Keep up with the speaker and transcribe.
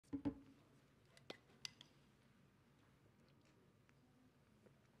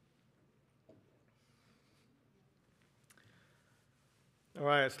All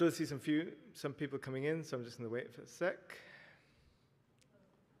right, I still see some people coming in, so I'm just going to wait for a sec.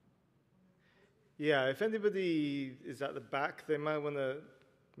 Yeah, if anybody is at the back, they might want to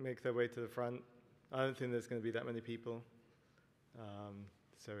make their way to the front. I don't think there's going to be that many people.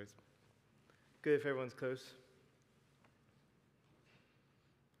 So it's good if everyone's close.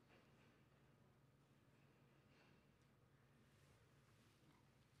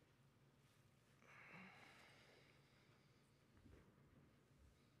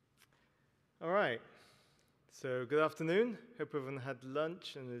 All right, so good afternoon. Hope everyone had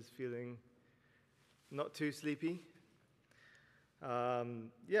lunch and is feeling not too sleepy.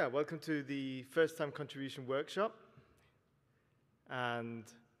 Yeah, welcome to the First Time Contribution Workshop. And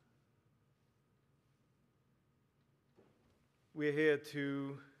we're here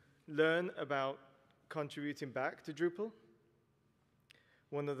to learn about contributing back to Drupal.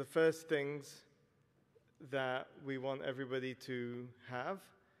 One of the first things that we want everybody to have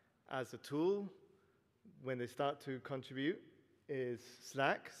as a tool when they start to contribute is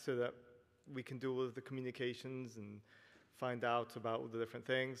Slack, so that we can do all of the communications and find out about all the different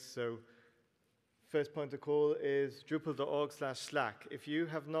things. So first point of call is drupal.org/Slack. If you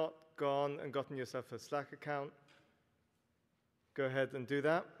have not gone and gotten yourself a Slack account, go ahead and do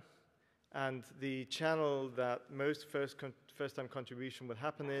that. And the channel that most first-time contribution will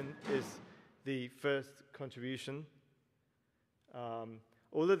happen in is the first contribution.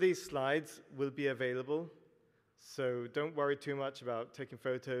 All of these slides will be available, so don't worry too much about taking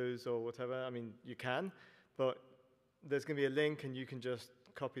photos or whatever. I mean, you can, but there's going to be a link, and you can just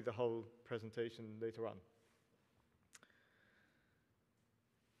copy the whole presentation later on.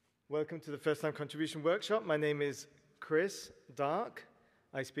 Welcome to the First Time Contribution Workshop. My name is Chris Dark.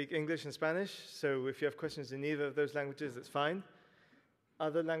 I speak English and Spanish, so if you have questions in either of those languages, that's fine.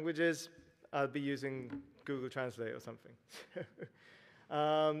 Other languages, I'll be using Google Translate or something.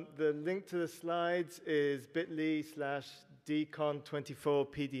 The link to the slides is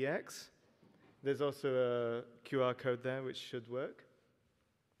bit.ly/dcon24pdx. There's also a QR code there, which should work.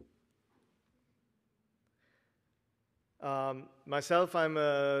 Myself, I'm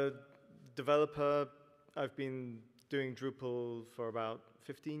a developer. I've been doing Drupal for about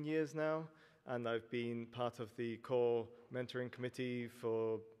 15 years now, and I've been part of the core mentoring committee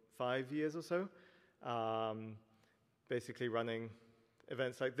for 5 years or so, basically running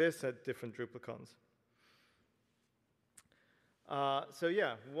events like this at different DrupalCons. So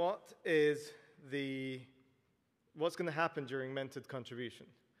yeah, what's going to happen during Mentored Contribution?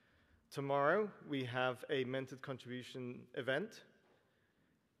 Tomorrow, we have a Mentored Contribution event.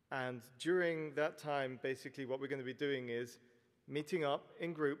 And during that time, basically what we're going to be doing is meeting up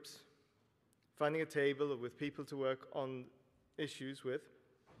in groups, finding a table with people to work on issues with.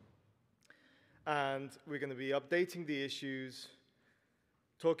 And we're going to be updating the issues,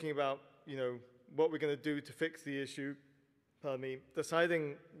 talking about, what we're going to do to fix the issue,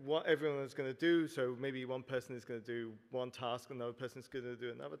 deciding what everyone is going to do. So maybe one person is going to do one task, another person is going to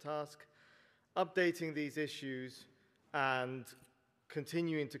do another task, updating these issues, and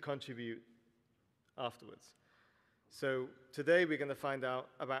continuing to contribute afterwards. So today we're going to find out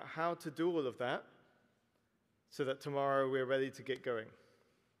about how to do all of that so that tomorrow we're ready to get going.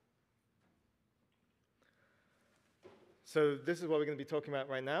 So this is what we're going to be talking about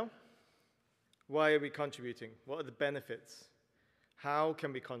right now. Why are we contributing? What are the benefits? How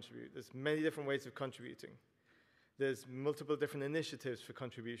can we contribute? There's many different ways of contributing. There's multiple different initiatives for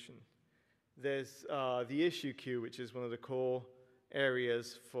contribution. There's the issue queue, which is one of the core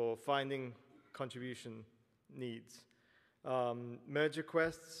areas for finding contribution needs. Merge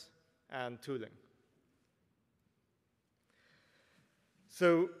requests and tooling.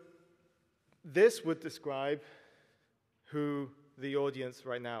 So this would describe who the audience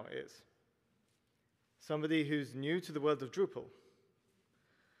right now is. Somebody who's new to the world of Drupal.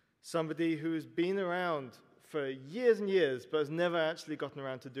 Somebody who's been around for years and years, but has never actually gotten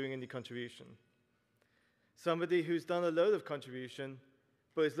around to doing any contribution. Somebody who's done a load of contribution,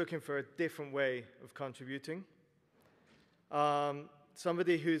 but is looking for a different way of contributing.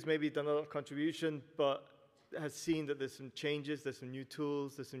 Somebody who's maybe done a lot of contribution, but has seen that there's some changes, there's some new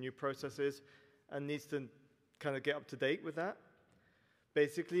tools, there's some new processes, and needs to kind of get up to date with that.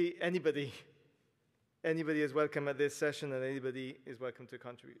 Basically, anybody is welcome at this session, and anybody is welcome to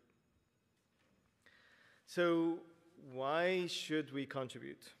contribute. So why should we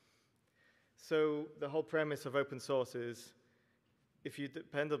contribute? So the whole premise of open source is, if you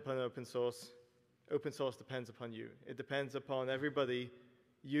depend upon open source depends upon you. It depends upon everybody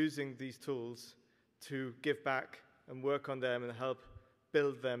using these tools to give back and work on them and help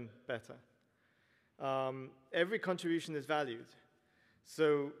build them better. Every contribution is valued.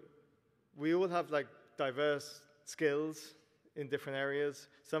 So we all have like diverse skills in different areas.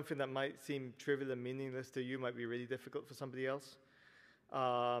 Something that might seem trivial and meaningless to you might be really difficult for somebody else.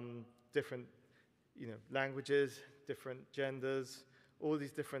 Different, languages, different genders, all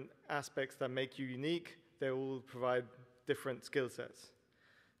these different aspects that make you unique, they all provide different skill sets.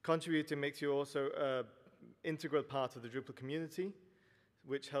 Contributing makes you also an integral part of the Drupal community,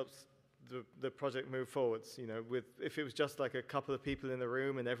 which helps the project move forwards. If it was just like a couple of people in the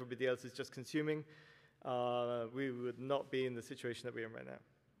room and everybody else is just consuming, we would not be in the situation that we're in right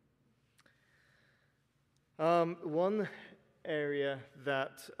now. One area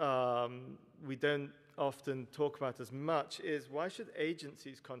that we don't often talk about as much is, why should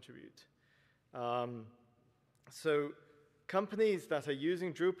agencies contribute? So companies that are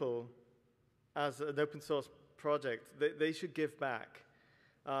using Drupal as an open source project, they should give back.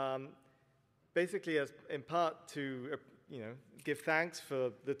 Basically, in part to give thanks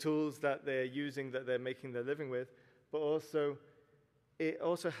for the tools that they're using, that they're making their living with, but also it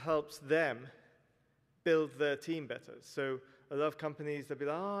also helps them build their team better. So a lot of companies, they'll be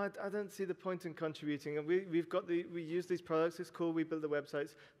like, oh, I don't see the point in contributing. And we use these products, it's cool, we build the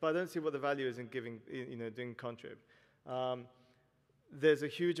websites, but I don't see what the value is in giving, doing contrib. There's a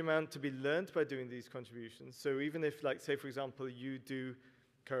huge amount to be learned by doing these contributions. So even if, like, say, for example, you do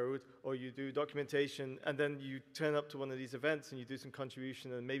code or you do documentation, and then you turn up to one of these events and you do some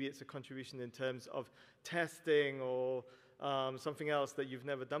contribution, and maybe it's a contribution in terms of testing or something else that you've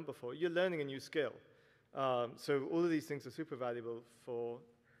never done before, you're learning a new skill. So all of these things are super valuable for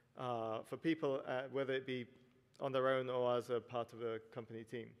people, whether it be on their own or as a part of a company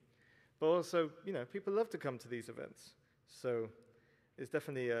team. But also, people love to come to these events. So it's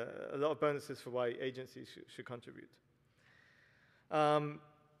definitely a lot of bonuses for why agencies should contribute.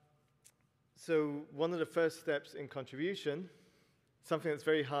 So one of the first steps in contribution, something that's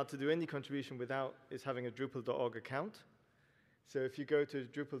very hard to do any contribution without, is having a Drupal.org account. So if you go to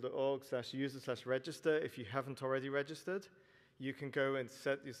drupal.org/user/register, if you haven't already registered, you can go and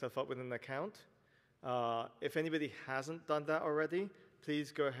set yourself up with an account. If anybody hasn't done that already,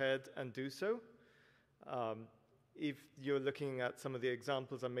 please go ahead and do so. If you're looking at some of the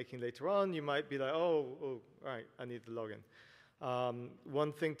examples I'm making later on, you might be like, oh, right, I need the login.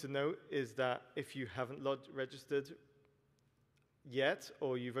 One thing to note is that if you haven't registered yet,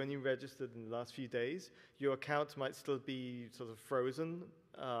 or you've only registered in the last few days, your account might still be sort of frozen.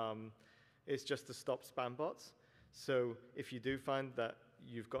 It's just to stop spam bots. So if you do find that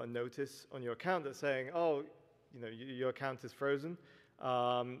you've got a notice on your account that's saying, oh, your account is frozen,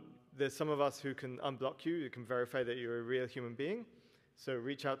 there's some of us who can unblock you, who can verify that you're a real human being. So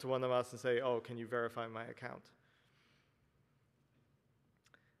reach out to one of us and say, oh, can you verify my account?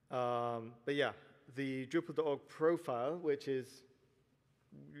 But yeah, the Drupal.org profile, which is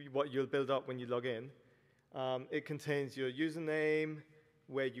what you'll build up when you log in, it contains your username,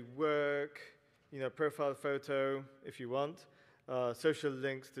 where you work, profile photo if you want, social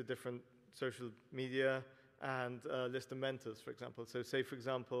links to different social media, and a list of mentors, for example. So say, for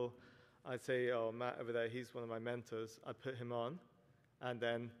example, I'd say, oh, Matt over there, he's one of my mentors. I put him on, and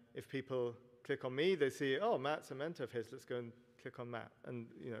then if people click on me, they see, oh, Matt's a mentor of his. Let's go and click on Matt, and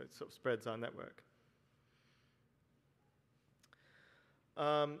it sort of spreads our network.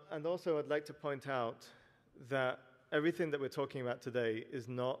 And also, I'd like to point out that everything that we're talking about today is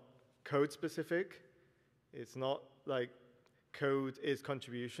not code specific. It's not like code is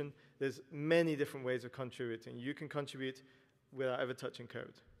contribution. There's many different ways of contributing. You can contribute without ever touching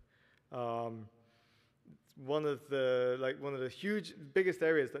code. One of the biggest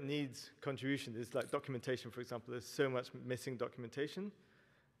areas that needs contribution is like documentation, for example. There's so much missing documentation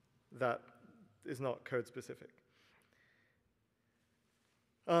that is not code specific.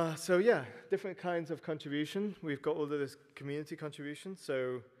 So yeah, different kinds of contribution. We've got all of this community contribution,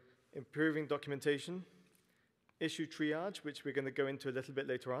 so improving documentation, issue triage, which we're going to go into a little bit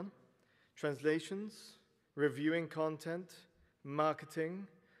later on, translations, reviewing content, marketing.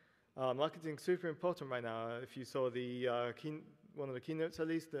 Marketing is super important right now. If you saw the one of the keynotes, at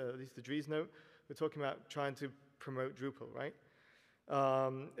least the Dries note, we're talking about trying to promote Drupal, right?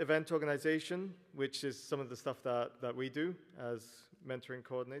 Event organization, which is some of the stuff that we do as mentoring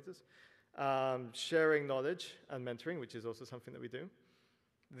coordinators. Sharing knowledge and mentoring, which is also something that we do.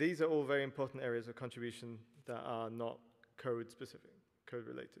 These are all very important areas of contribution that are not code specific, code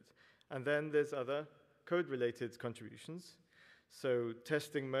related. And then there's other code related contributions. So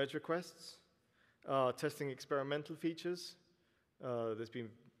testing merge requests, testing experimental features. There's been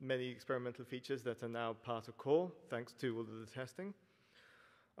many experimental features that are now part of core, thanks to all of the testing.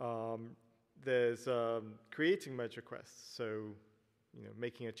 There's creating merge requests. So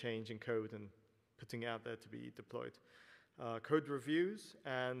making a change in code and putting it out there to be deployed. Code reviews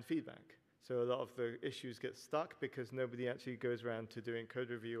and feedback. So a lot of the issues get stuck because nobody actually goes around to doing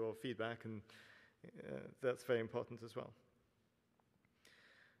code review or feedback, and that's very important as well.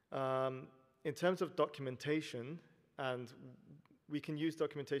 In terms of documentation, and we can use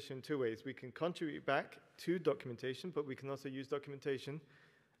documentation in two ways. We can contribute back to documentation, but we can also use documentation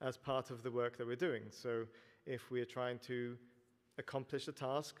as part of the work that we're doing. So if we're trying to accomplish a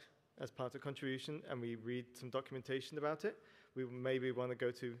task as part of contribution and we read some documentation about it, we maybe want to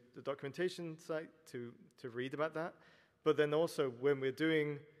go to the documentation site to read about that. But then also when we're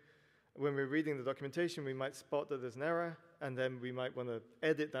reading the documentation, we might spot that there's an error, and then we might want to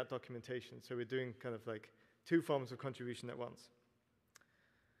edit that documentation. So we're doing kind of like two forms of contribution at once.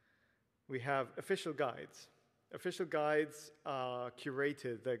 We have official guides. Official guides are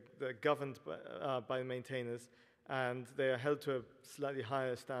curated, they're governed by the maintainers, and they are held to a slightly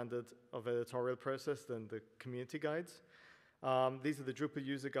higher standard of editorial process than the community guides. These are the Drupal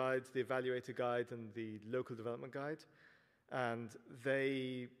user guides, the evaluator guide, and the local development guide. And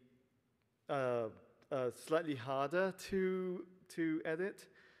they are slightly harder to edit.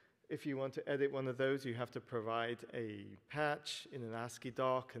 If you want to edit one of those, you have to provide a patch in an ASCII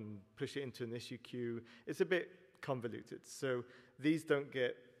doc and push it into an issue queue. It's a bit convoluted. So these don't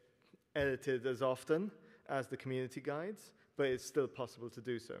get edited as often as the community guides, but it's still possible to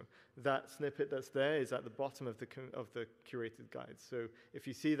do so. That snippet that's there is at the bottom of the curated guides. So if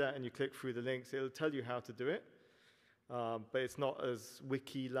you see that and you click through the links, it'll tell you how to do it, but it's not as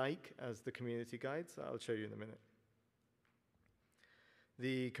wiki-like as the community guides. I'll show you in a minute.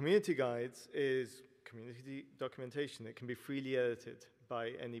 The community guides is community documentation. It can be freely edited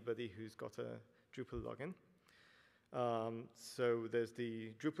by anybody who's got a Drupal login. So there's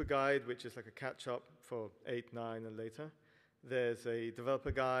the Drupal guide, which is like a catch-up for 8, 9, and later. There's a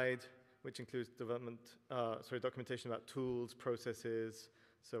developer guide, which includes documentation about tools, processes,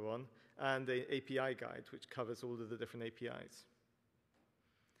 so on, and an API guide, which covers all of the different APIs.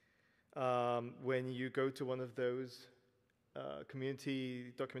 When you go to one of those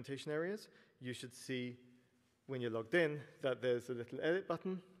community documentation areas, you should see, when you're logged in, that there's a little edit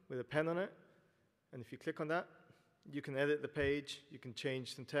button with a pen on it, and if you click on that, you can edit the page, you can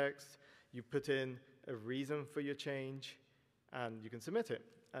change some text, you put in a reason for your change, and you can submit it.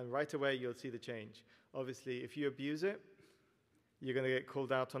 And right away, you'll see the change. Obviously, if you abuse it, you're going to get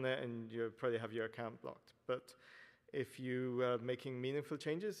called out on it, and you'll probably have your account blocked. But if you are making meaningful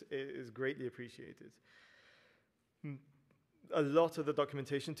changes, it is greatly appreciated. A lot of the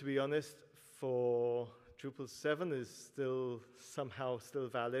documentation, to be honest, for Drupal 7 is still somehow still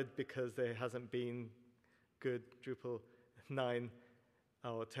valid because there hasn't been good Drupal 9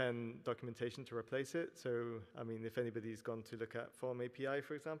 or 10 documentation to replace it. So, I mean, if anybody's gone to look at Form API,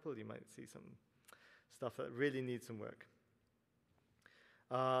 for example, you might see some stuff that really needs some work.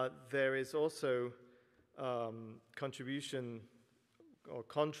 There is also contribution or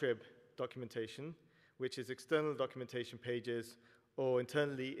contrib documentation, which is external documentation pages or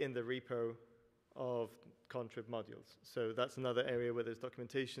internally in the repo of contrib modules. So that's another area where there's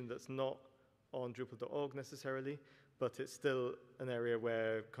documentation that's not on Drupal.org necessarily, but it's still an area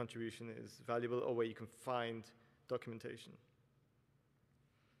where contribution is valuable or where you can find documentation.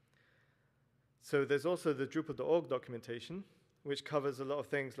 So there's also the Drupal.org documentation, which covers a lot of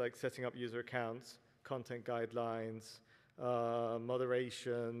things like setting up user accounts, content guidelines,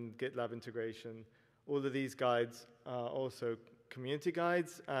 moderation, GitLab integration. All of these guides are also community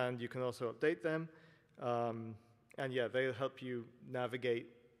guides, and you can also update them. And yeah, they'll help you navigate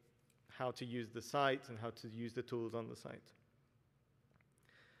how to use the site and how to use the tools on the site.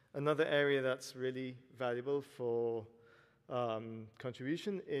 Another area that's really valuable for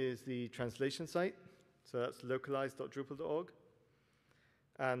contribution is the translation site. So that's localize.drupal.org.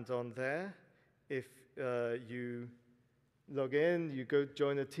 And on there, if you log in, you go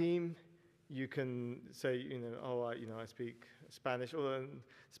join a team, you can say, I speak Spanish. Or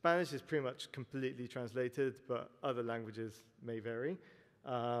Spanish is pretty much completely translated, but other languages may vary.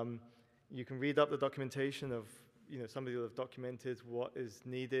 You can read up the documentation of, somebody will have documented what is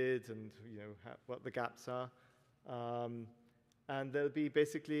needed and, what the gaps are. And there'll be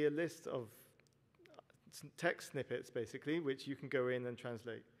basically a list of text snippets, basically, which you can go in and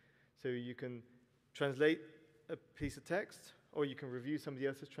translate. So you can translate a piece of text, or you can review somebody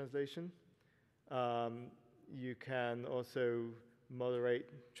else's translation. You can also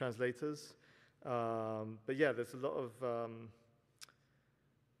moderate translators. But yeah, there's a lot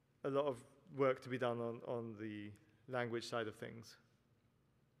of work to be done on the language side of things.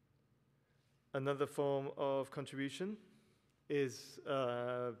 Another form of contribution is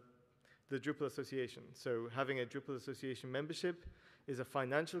the Drupal Association. So having a Drupal Association membership is a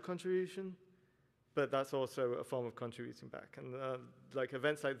financial contribution, but that's also a form of contributing back. And like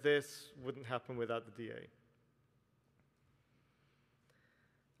events like this wouldn't happen without the DA.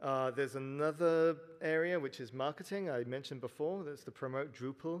 There's another area, which is marketing. I mentioned before, that's the Promote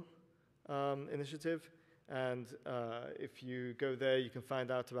Drupal initiative. And if you go there, you can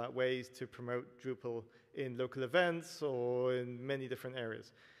find out about ways to promote Drupal in local events or in many different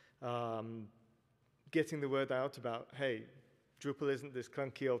areas. Getting the word out about, hey, Drupal isn't this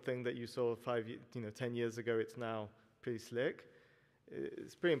clunky old thing that you saw 10 years ago. It's now pretty slick.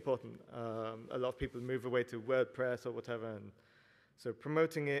 It's pretty important. A lot of people move away to WordPress or whatever, and so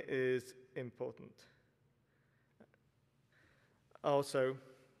promoting it is important. Also,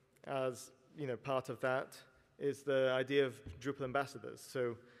 as part of that is the idea of Drupal ambassadors.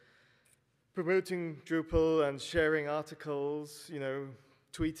 So promoting Drupal and sharing articles,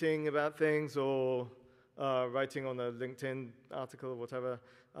 tweeting about things or writing on a LinkedIn article or whatever,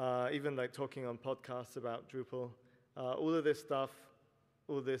 even like talking on podcasts about Drupal. All of this stuff,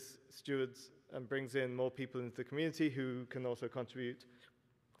 all this stewards and brings in more people into the community who can also contribute.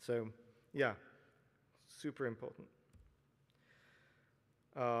 So yeah, super important.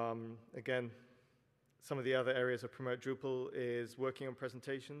 Again, some of the other areas of Promote Drupal is working on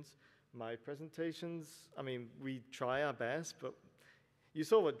presentations. My presentations, we try our best, but you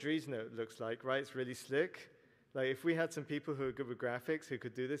saw what Dree's note looks like, right? It's really slick. Like if we had some people who are good with graphics who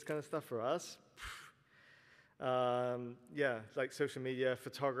could do this kind of stuff for us, yeah, like social media,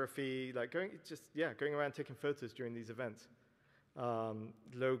 photography, like going around taking photos during these events.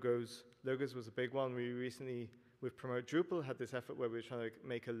 Logos was a big one. We recently, with Promote Drupal, had this effort where we were trying to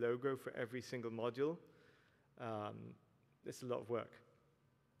make a logo for every single module. It's a lot of work.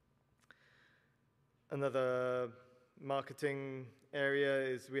 Another marketing area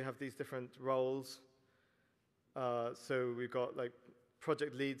is we have these different roles. So we've got like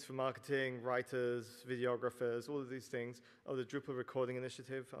project leads for marketing, writers, videographers, all of these things. Oh, the Drupal Recording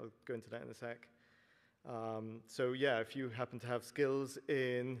Initiative, I'll go into that in a sec. So yeah, if you happen to have skills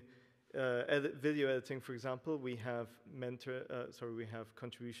in video editing, for example, we have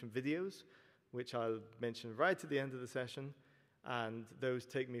contribution videos, which I'll mention right at the end of the session. And those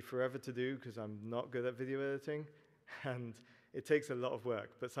take me forever to do because I'm not good at video editing. And it takes a lot of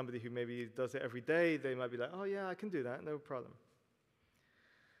work. But somebody who maybe does it every day, they might be like, oh yeah, I can do that, no problem.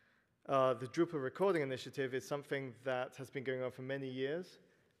 The Drupal Recording Initiative is something that has been going on for many years.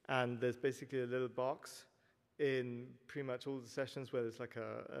 And there's basically a little box in pretty much all the sessions where there's like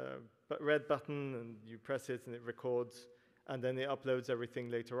a red button and you press it and it records. And then it uploads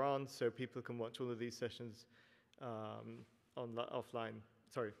everything later on so people can watch all of these sessions online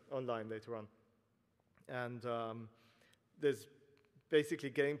later on. And there's basically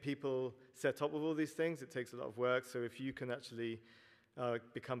getting people set up with all these things. It takes a lot of work. So if you can actually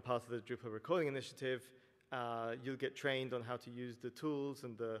become part of the Drupal Recording Initiative, you'll get trained on how to use the tools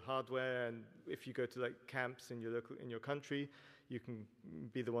and the hardware. And if you go to like camps in your country, you can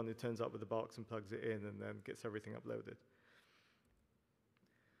be the one who turns up with the box and plugs it in and then gets everything uploaded.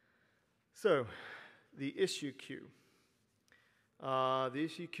 So the issue queue. The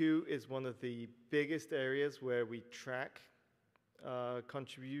issue queue is one of the biggest areas where we track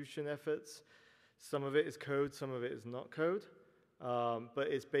contribution efforts. Some of it is code, some of it is not code. But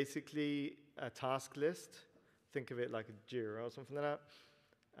it's basically a task list. Think of it like a Jira or something like that.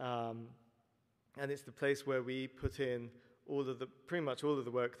 And it's the place where we put in pretty much all of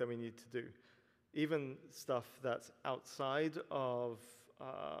the work that we need to do. Even stuff that's outside of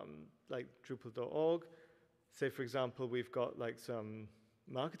like Drupal.org. Say, for example, we've got like some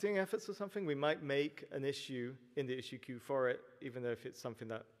marketing efforts or something. We might make an issue in the issue queue for it, even though if it's something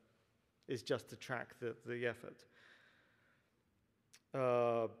that is just to track the effort.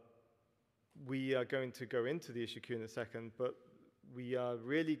 We are going to go into the issue queue in a second, but we are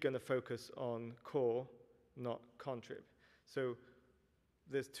really going to focus on core, not contrib. So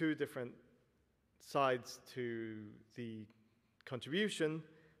there's two different sides to the contribution,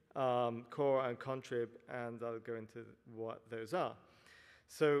 core and contrib, and I'll go into what those are.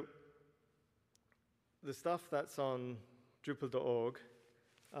 So the stuff that's on Drupal.org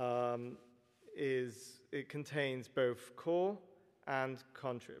it contains both core and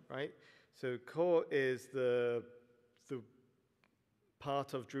contrib, right? So core is the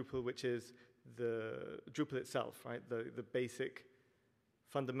part of Drupal which is the Drupal itself, right? The basic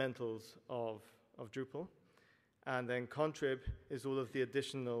fundamentals of Drupal. And then contrib is all of the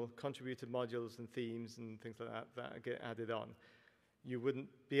additional contributed modules and themes and things like that get added on. You wouldn't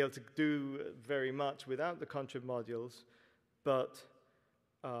be able to do very much without the contrib modules, but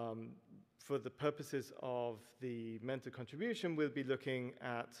for the purposes of the mentor contribution, we'll be looking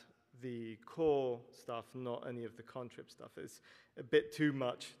at the core stuff, not any of the contrib stuff. It's a bit too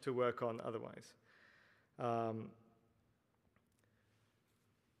much to work on otherwise.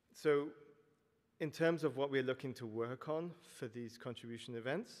 So in terms of what we're looking to work on for these contribution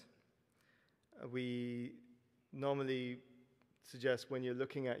events, we normally suggest when you're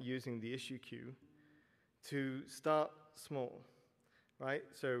looking at using the issue queue to start small, right?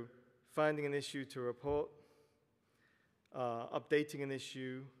 So finding an issue to report, updating an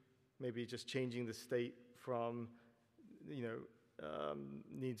issue, maybe just changing the state from,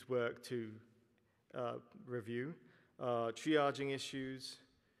 needs work to review, triaging issues,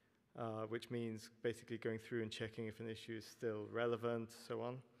 which means basically going through and checking if an issue is still relevant, so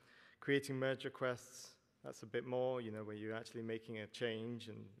on. Creating merge requests, that's a bit more, where you're actually making a change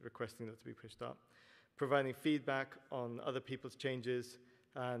and requesting that to be pushed up. Providing feedback on other people's changes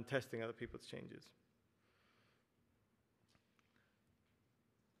and testing other people's changes.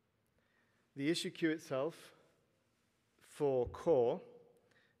 The issue queue itself for core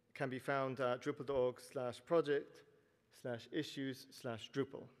can be found at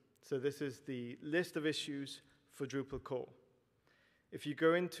drupal.org/project/issues/Drupal. So this is the list of issues for Drupal core. If you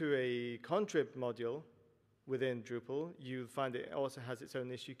go into a contrib module within Drupal, you'll find it also has its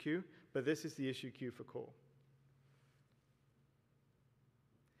own issue queue, but this is the issue queue for core.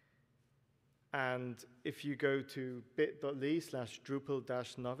 And if you go to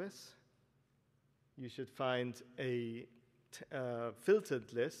bit.ly/Drupal-novice, you should find a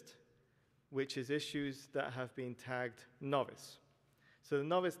filtered list, which is issues that have been tagged novice. So the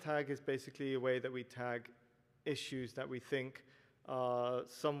novice tag is basically a way that we tag issues that we think are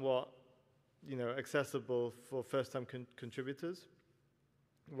somewhat, accessible for first-time contributors,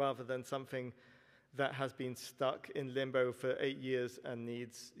 rather than something that has been stuck in limbo for 8 years and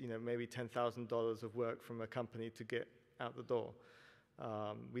needs, maybe $10,000 of work from a company to get out the door.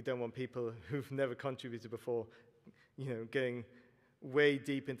 We don't want people who've never contributed before, getting way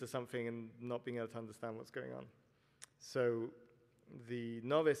deep into something and not being able to understand what's going on. So the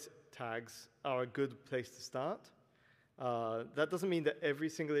novice tags are a good place to start. That doesn't mean that every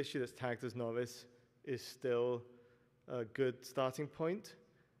single issue that's tagged as novice is still a good starting point,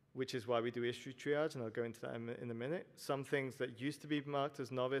 which is why we do issue triage, and I'll go into that in a minute. Some things that used to be marked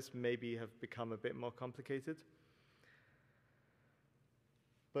as novice maybe have become a bit more complicated.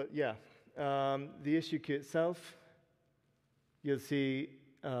 But yeah, the issue queue itself, you'll see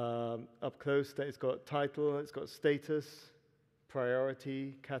up close that it's got title, it's got status,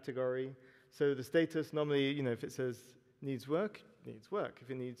 priority, category. So the status normally, if it says needs work, needs work. If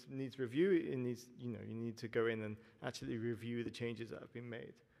it needs review, it needs, you need to go in and actually review the changes that have been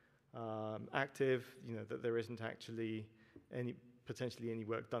made. Active, that there isn't actually potentially any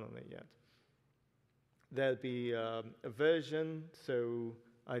work done on it yet. There'll be a version, so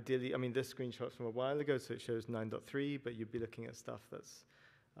ideally, this screenshot's from a while ago, so it shows 9.3, but you'd be looking at stuff that's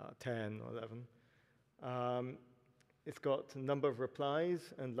 10 or 11. It's got a number of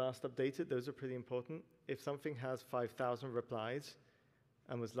replies and last updated. Those are pretty important. If something has 5,000 replies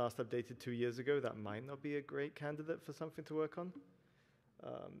and was last updated 2 years ago, that might not be a great candidate for something to work on.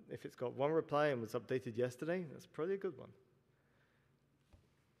 If it's got 1 reply and was updated yesterday, that's probably a good one.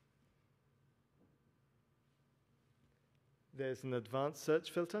 There's an advanced search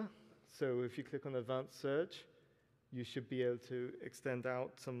filter. So if you click on advanced search, you should be able to extend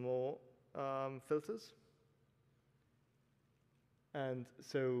out some more filters. And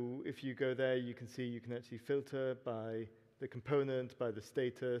so if you go there, you can see you can actually filter by the component, by the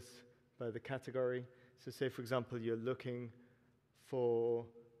status, by the category. So say, for example, you're looking for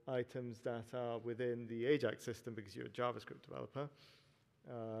items that are within the Ajax system because you're a JavaScript developer.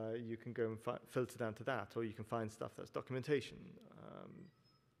 You can go and filter down to that, or you can find stuff that's documentation,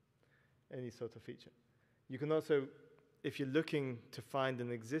 any sort of feature. You can also, if you're looking to find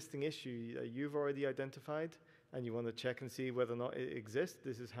an existing issue that you've already identified and you want to check and see whether or not it exists,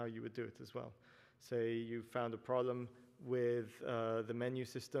 this is how you would do it as well. Say you found a problem with the menu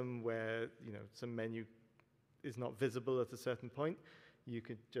system where some menu is not visible at a certain point. You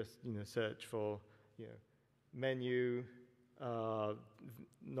could just search for menu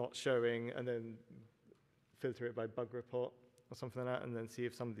not showing, and then filter it by bug report or something like that, and then see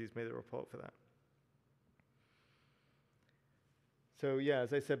if somebody's made a report for that. So yeah,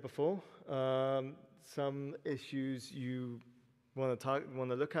 as I said before, some issues you want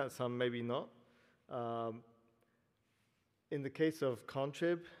to look at, some maybe not. In the case of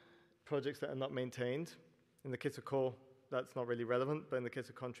contrib, projects that are not maintained, in the case of core, that's not really relevant, but in the case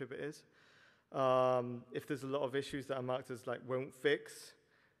of contrib, it is. If there's a lot of issues that are marked as like won't fix,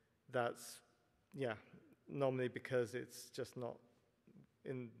 that's, yeah, normally because it's just not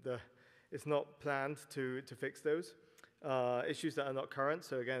it's not planned to fix those. Issues that are not current,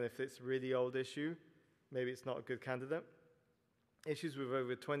 so again, if it's a really old issue, maybe it's not a good candidate. Issues with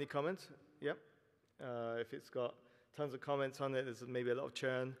over 20 comments, yep. If it's got tons of comments on it, there's maybe a lot of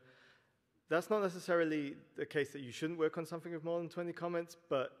churn. That's not necessarily the case that you shouldn't work on something with more than 20 comments,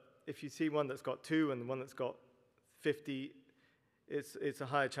 but if you see one that's got 2 and one that's got 50, it's a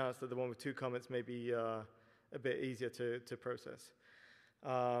higher chance that the one with 2 comments may be a bit easier to process.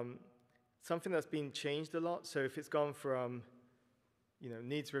 Something that's been changed a lot, so if it's gone from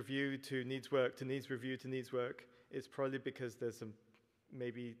needs review to needs work to needs review to needs work, it's probably because there's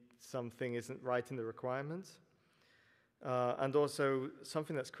maybe something isn't right in the requirements. And also,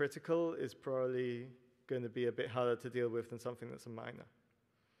 something that's critical is probably going to be a bit harder to deal with than something that's a minor.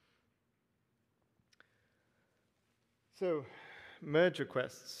 So, merge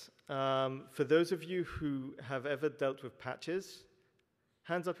requests. For those of you who have ever dealt with patches,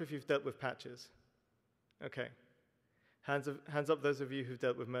 hands up if you've dealt with patches. Okay. Hands up those of you who've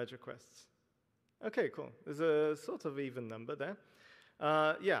dealt with merge requests. Okay, cool. There's a sort of even number there.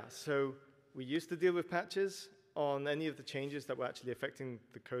 Yeah, so we used to deal with patches on any of the changes that were actually affecting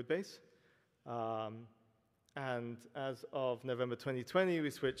the code base. And as of November 2020, we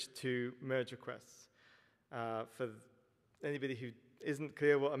switched to merge requests. For anybody who isn't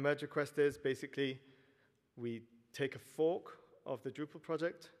clear what a merge request is, basically, we take a fork of the Drupal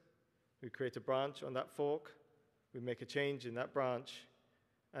project, we create a branch on that fork, we make a change in that branch,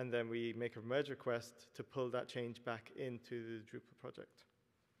 and then we make a merge request to pull that change back into the Drupal project.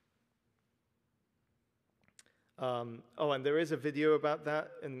 Oh, and there is a video about that,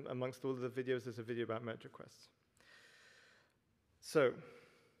 and amongst all of the videos, there's a video about merge requests. So,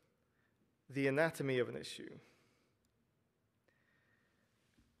 the anatomy of an issue.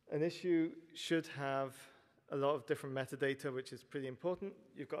 An issue should have a lot of different metadata, which is pretty important.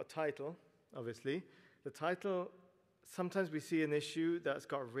 You've got a title, obviously. The title, sometimes we see an issue that's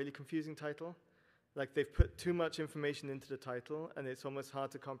got a really confusing title. Like they've put too much information into the title, and it's almost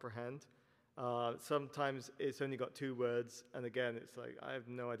hard to comprehend. Sometimes it's only got 2 words, and again, it's like, I have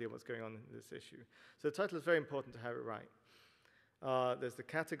no idea what's going on in this issue. So the title is very important to have it right. There's the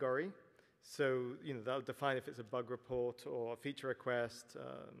category. So, that'll define if it's a bug report or a feature request,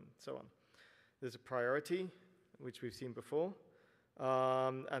 so on. There's a priority, which we've seen before,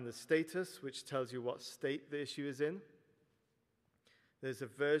 and the status, which tells you what state the issue is in. There's a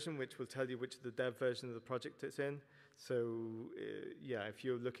version, which will tell you which of the dev version of the project it's in. So, yeah, if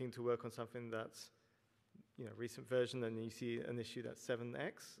you're looking to work on something that's, recent version, and you see an issue that's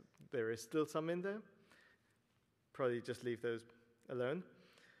 7x, there is still some in there. Probably just leave those alone.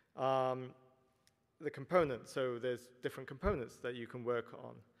 The components, so there's different components that you can work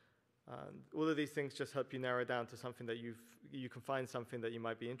on. And all of these things just help you narrow down to something that you can find something that you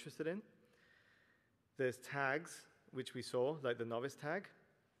might be interested in. There's tags, which we saw, like the novice tag.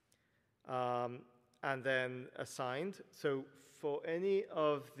 And then assigned. So for any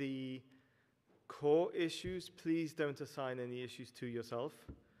of the core issues, please don't assign any issues to yourself.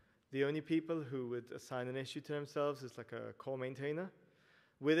 The only people who would assign an issue to themselves is like a core maintainer.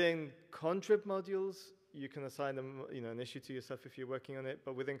 Within contrib modules, you can assign them, an issue to yourself if you're working on it,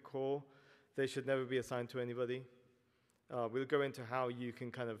 but within core, they should never be assigned to anybody. We'll go into how you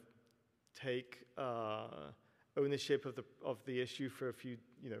can kind of take ownership of the issue for a few,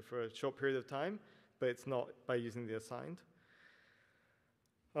 for a short period of time, but it's not by using the assigned.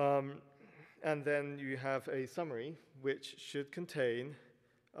 And then you have a summary, which should contain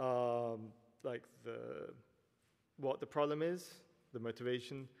like what the problem is, the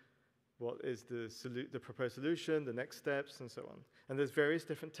motivation, what is the proposed solution, the next steps, and so on. And there's various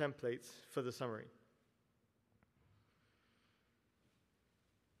different templates for the summary.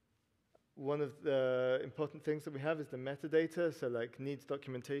 One of the important things that we have is the metadata, so like needs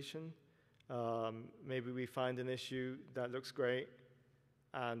documentation. Maybe we find an issue that looks great,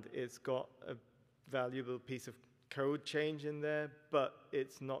 and it's got a valuable piece of code change in there, but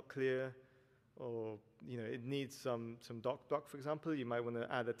it's not clear, or it needs some doc block, for example. You might want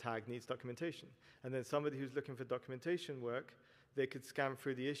to add a tag needs documentation. And then somebody who's looking for documentation work, they could scan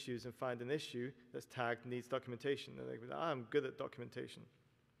through the issues and find an issue that's tagged needs documentation. And they go, I'm good at documentation.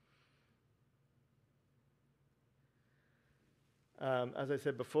 As I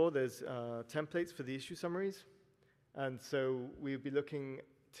said before, there's templates for the issue summaries. And so we'll be looking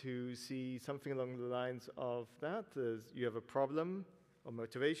to see something along the lines of that. You have a problem or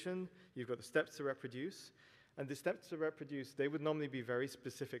motivation. You've got the steps to reproduce. And the steps to reproduce, they would normally be very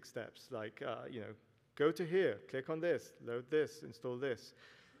specific steps, like, go to here, click on this, load this, install this,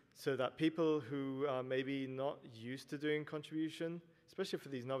 so that people who are maybe not used to doing contribution, especially for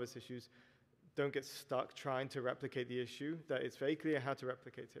these novice issues, don't get stuck trying to replicate the issue, that it's very clear how to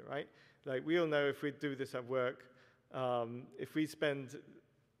replicate it, right? Like, we all know if we do this at work, if we spend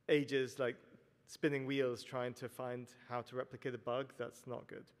ages like spinning wheels trying to find how to replicate a bug, that's not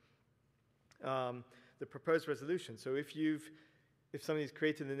good. The proposed resolution. So if somebody's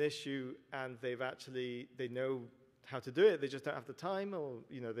created an issue and they know how to do it, they just don't have the time, or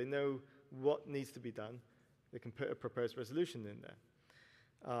they know what needs to be done, they can put a proposed resolution in there.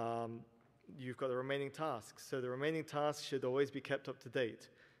 You've got the remaining tasks. So the remaining tasks should always be kept up to date.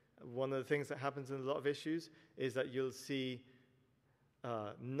 One of the things that happens in a lot of issues is that you'll see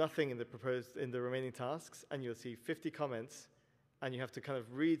nothing in the remaining tasks, and you'll see 50 comments, and you have to kind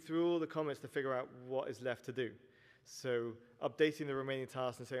of read through all the comments to figure out what is left to do. So updating the remaining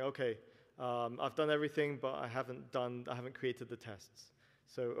tasks and saying, okay, I've done everything, but I haven't created the tests.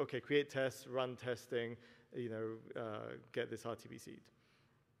 So, okay, create tests, run testing, get this RTBC'd.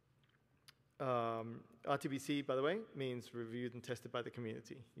 RTBC, by the way, means reviewed and tested by the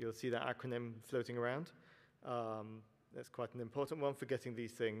community. You'll see that acronym floating around. That's quite an important one for getting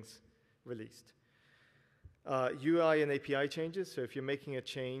these things released. UI and API changes. So if you're making a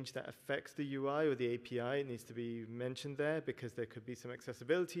change that affects the UI or the API, it needs to be mentioned there because there could be some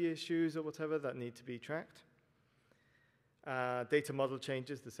accessibility issues or whatever that need to be tracked. Data model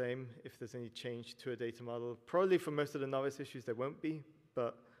changes, the same. If there's any change to a data model, probably for most of the novice issues there won't be,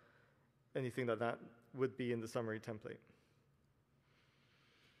 but anything like that would be in the summary template.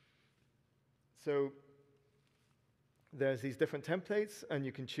 So there's these different templates, and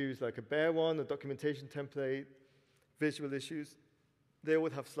you can choose like a bare one, a documentation template, visual issues. They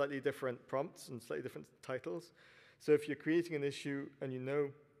would have slightly different prompts and slightly different titles. So if you're creating an issue and you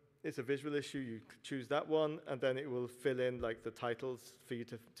know it's a visual issue, you choose that one, and then it will fill in like the titles for you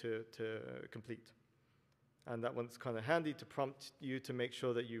to complete. And that one's kind of handy to prompt you to make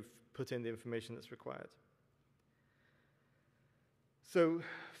sure that you've put in the information that's required. So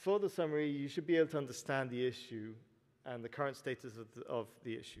for the summary, you should be able to understand the issue and the current status of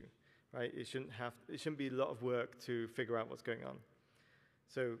the issue, right? It shouldn't be a lot of work to figure out what's going on.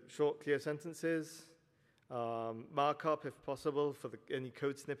 So short, clear sentences, markup if possible for any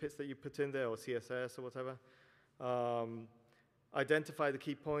code snippets that you put in there, or CSS or whatever. Identify the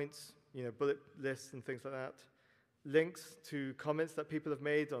key points, bullet lists and things like that. Links to comments that people have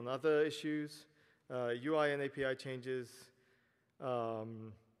made on other issues. UI and API changes,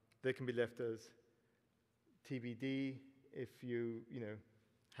 they can be left as TBD if you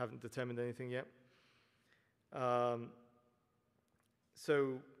haven't determined anything yet.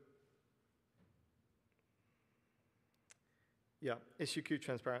 Issue queue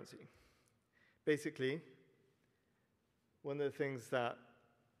transparency. Basically, one of the things that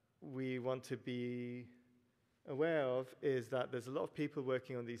we want to be aware of is that there's a lot of people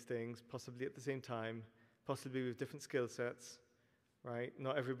working on these things, possibly at the same time, possibly with different skill sets, right?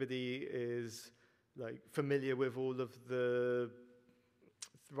 Not everybody is familiar with all of the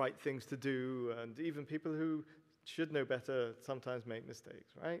right things to do, and even people who should know better sometimes make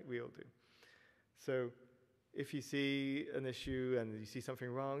mistakes, right? We all do. So if you see an issue and you see something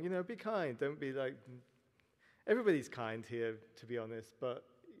wrong, be kind. Don't be like, everybody's kind here, to be honest, but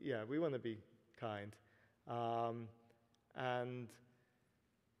yeah, we want to be kind. And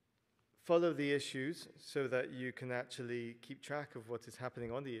follow the issues so that you can actually keep track of what is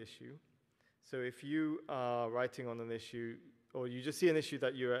happening on the issue. So if you are writing on an issue, or you just see an issue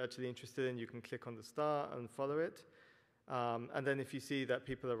that you're actually interested in, you can click on the star and follow it. And then if you see that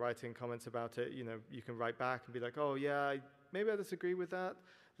people are writing comments about it, you can write back and be like, oh yeah, maybe I disagree with that.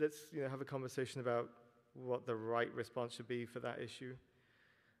 Let's have a conversation about what the right response should be for that issue.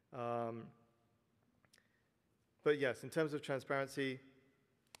 But yes, in terms of transparency,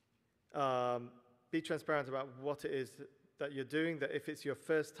 be transparent about what it is that you're doing, that if it's your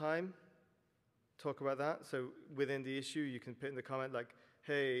first time, talk about that. So within the issue, you can put in the comment like,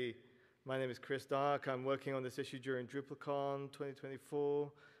 hey, my name is Chris Dark. I'm working on this issue during DrupalCon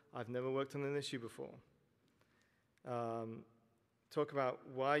 2024. I've never worked on an issue before. Talk about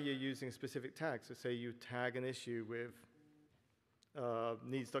why you're using a specific tag. So say you tag an issue with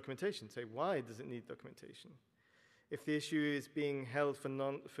needs documentation. Say, why does it need documentation? If the issue is being held for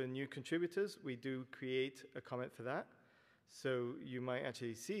new contributors, we do create a comment for that. So you might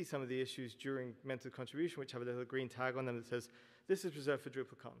actually see some of the issues during mentored contribution, which have a little green tag on them that says, this is reserved for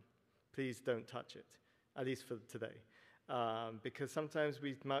DrupalCon. Please don't touch it, at least for today. Because sometimes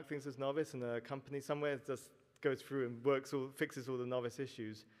we mark things as novice, and a company somewhere just goes through and fixes all the novice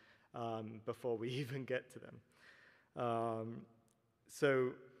issues before we even get to them.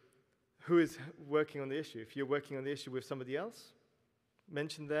 So who is working on the issue? If you're working on the issue with somebody else,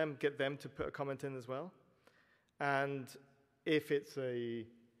 mention them, get them to put a comment in as well. And if it's a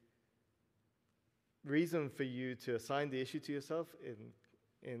reason for you to assign the issue to yourself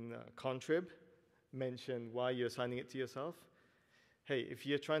in contrib, mention why you're assigning it to yourself. Hey, if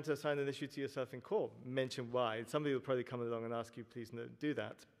you're trying to assign an issue to yourself in core, mention why. Somebody will probably come along and ask you, please don't do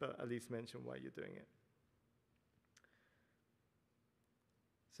that, but at least mention why you're doing it.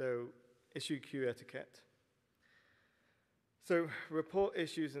 So, issue queue etiquette. So, report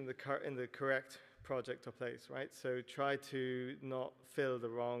issues in the correct project or place, right? So try to not fill the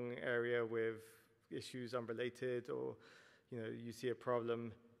wrong area with issues unrelated, or you see a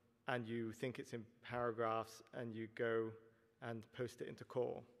problem and you think it's in paragraphs and you go and post it into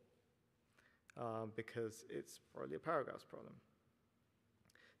core because it's probably a paragraphs problem.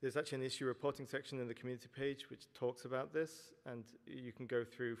 There's actually an issue reporting section in the community page which talks about this, and you can go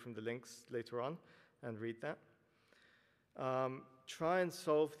through from the links later on and read that. Try and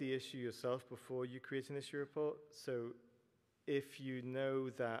solve the issue yourself before you create an issue report. So if you know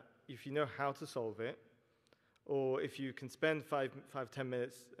how to solve it, or if you can spend 5-10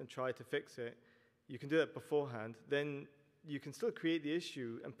 minutes and try to fix it, you can do that beforehand. Then you can still create the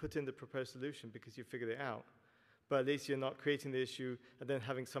issue and put in the proposed solution because you figured it out. But at least you're not creating the issue and then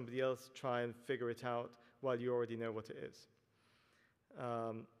having somebody else try and figure it out while you already know what it is.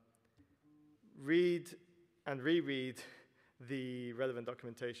 Read and reread the relevant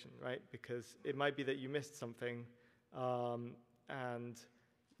documentation, right? Because it might be that you missed something and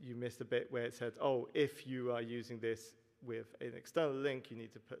you missed a bit where it said, oh, if you are using this with an external link, you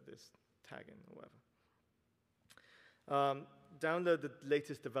need to put this tag in or whatever. Download the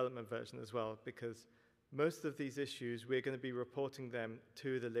latest development version as well, because most of these issues, we're going to be reporting them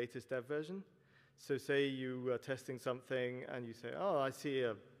to the latest dev version. So say you are testing something and you say, oh, I see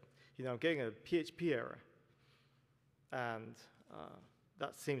I'm getting a PHP error. And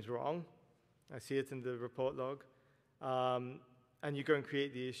that seems wrong. I see it in the report log. And you go and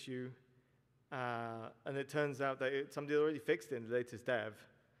create the issue. And it turns out that somebody already fixed it in the latest dev,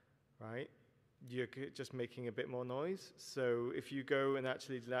 right? You're just making a bit more noise. So if you go and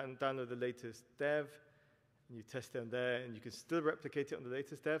actually download the latest dev, and you test it on there, and you can still replicate it on the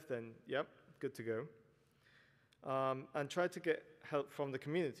latest dev, then yep, good to go. And try to get help from the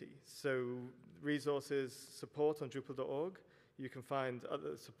community. So resources, support on Drupal.org. You can find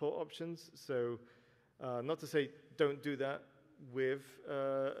other support options. So not to say don't do that with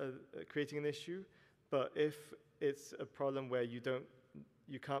creating an issue, but if it's a problem where you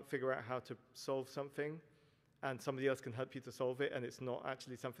can't figure out how to solve something and somebody else can help you to solve it and it's not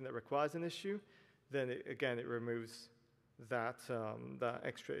actually something that requires an issue, then it removes that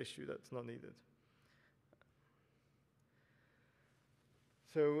extra issue that's not needed.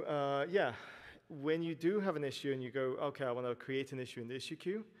 So yeah, when you do have an issue and you go, okay, I want to create an issue in the issue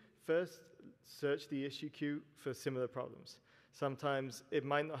queue, first search the issue queue for similar problems. Sometimes it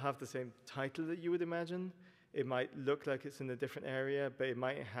might not have the same title that you would imagine. It might look like it's in a different area, but it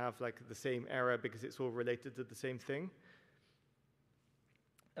might have like the same error because it's all related to the same thing.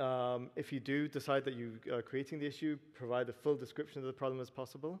 If you do decide that you are creating the issue, provide a full description of the problem as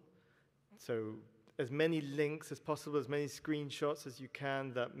possible. So as many links as possible, as many screenshots as you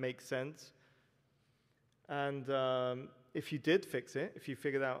can that make sense. And if you did fix it, if you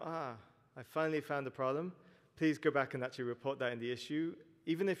figured out, I finally found the problem, please go back and actually report that in the issue.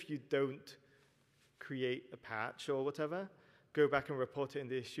 Even if you don't create a patch or whatever, go back and report it in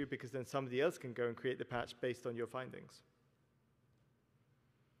the issue, because then somebody else can go and create the patch based on your findings.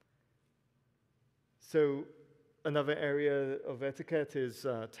 So another area of etiquette is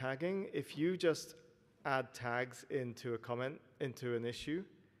tagging. If you just add tags into a comment, into an issue,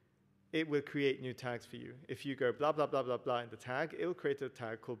 it will create new tags for you. If you go blah, blah, blah, blah, blah in the tag, it will create a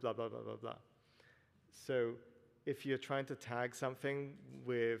tag called blah, blah, blah, blah, blah. So if you're trying to tag something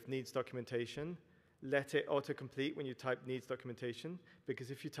with needs documentation, let it autocomplete when you type needs documentation,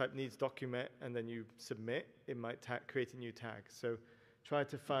 because if you type needs document and then you submit, it might create a new tag. So try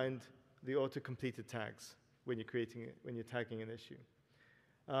to find the auto-completed tags when you're creating it, when you're tagging an issue.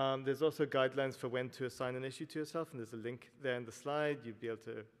 There's also guidelines for when to assign an issue to yourself, and there's a link there in the slide. You'd be able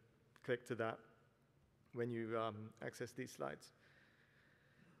to click to that when you access these slides.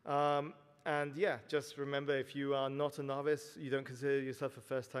 And yeah, just remember, if you are not a novice, you don't consider yourself a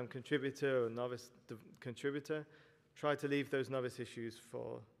first-time contributor or a novice contributor, try to leave those novice issues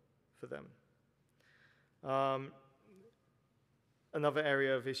for them. Another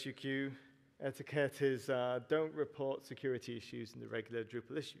area of issue queue etiquette is don't report security issues in the regular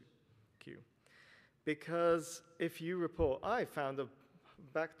Drupal issue queue. Because if you report, I found a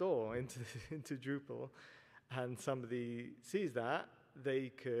backdoor into Drupal, and somebody sees that, they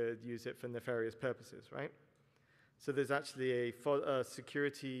could use it for nefarious purposes, right? So there's actually a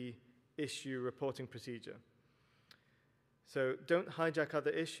security issue reporting procedure. So don't hijack other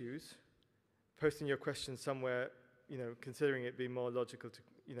issues, posting your question somewhere, considering it be more logical to,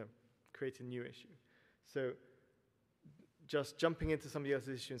 create a new issue. So just jumping into somebody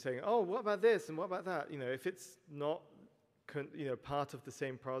else's issue and saying, oh, what about this and what about that? If it's not, part of the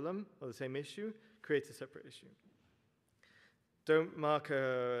same problem or the same issue, create a separate issue. Don't mark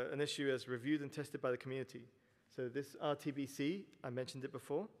an issue as reviewed and tested by the community. So this RTBC, I mentioned it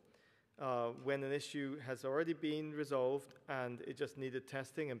before. When an issue has already been resolved and it just needed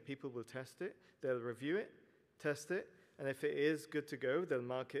testing and people will test it, they'll review it, test it, and if it is good to go, they'll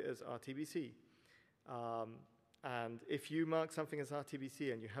mark it as RTBC. And if you mark something as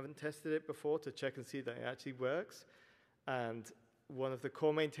RTBC and you haven't tested it before to check and see that it actually works, and one of the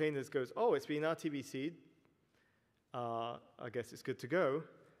core maintainers goes, oh, it's been RTBC'd, I guess it's good to go.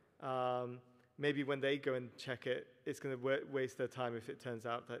 Maybe when they go and check it, it's going to waste their time if it turns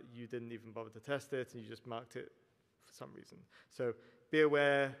out that you didn't even bother to test it and you just marked it for some reason. So be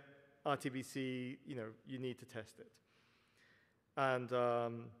aware, RTBC, you need to test it. And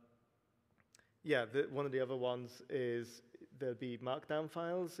one of the other ones is there'll be markdown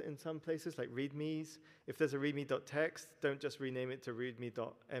files in some places, like readmes. If there's a readme.txt, don't just rename it to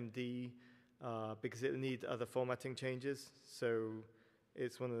readme.md because it'll need other formatting changes. So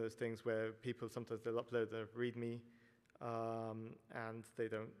it's one of those things where people sometimes they'll upload a README and they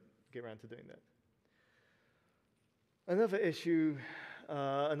don't get around to doing that. Another issue,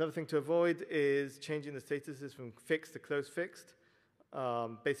 another thing to avoid is changing the statuses from fixed to closed fixed.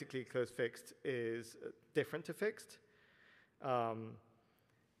 Basically, closed fixed is different to fixed.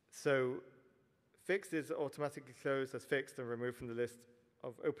 So fixed is automatically closed as fixed and removed from the list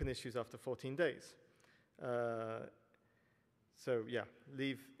of open issues after 14 days. So yeah,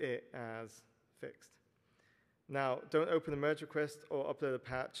 leave it as fixed. Now, don't open a merge request or upload a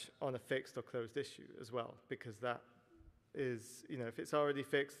patch on a fixed or closed issue as well, because that is, if it's already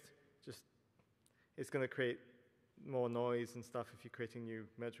fixed, it's going to create more noise and stuff if you're creating new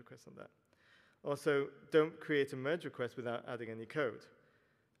merge requests on that. Also, don't create a merge request without adding any code.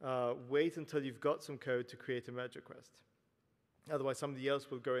 Wait until you've got some code to create a merge request. Otherwise, somebody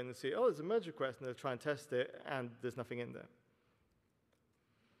else will go in and say, oh, there's a merge request, and they'll try and test it, and there's nothing in there.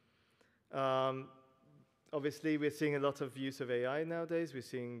 Obviously, we're seeing a lot of use of AI nowadays. We're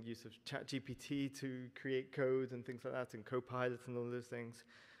seeing use of ChatGPT to create code and things like that, and Copilot and all those things.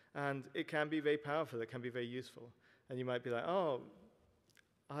 And it can be very powerful. It can be very useful. And you might be like, oh,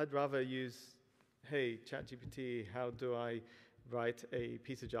 I'd rather use, hey, ChatGPT, how do I write a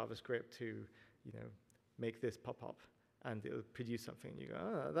piece of JavaScript to, make this pop up? And it'll produce something. And you go,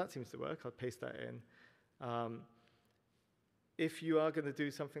 oh, that seems to work. I'll paste that in. If you are going to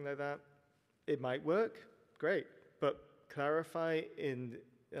do something like that, it might work. Great. But clarify in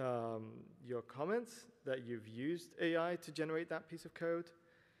your comments that you've used AI to generate that piece of code.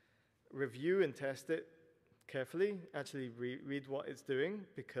 Review and test it carefully. Actually read what it's doing,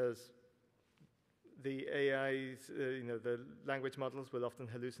 because the AIs, the language models will often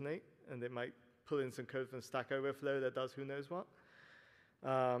hallucinate, and they might pull in some code from Stack Overflow that does who knows what.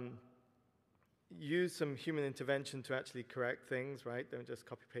 Use some human intervention to actually correct things, right? Don't just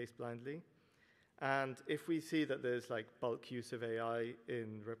copy-paste blindly. And if we see that there's like bulk use of AI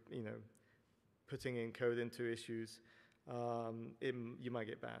in, putting in code into issues, you might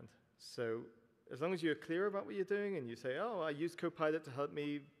get banned. So as long as you're clear about what you're doing and you say, oh, I use Copilot to help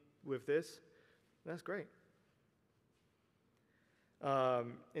me with this, that's great.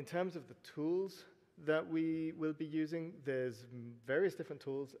 In terms of the tools that we will be using, there's various different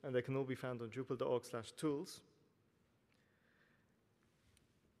tools, and they can all be found on drupal.org/tools.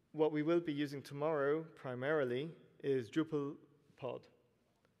 What we will be using tomorrow, primarily, is DrupalPod.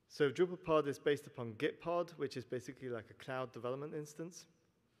 So DrupalPod is based upon Gitpod, which is basically like a cloud development instance.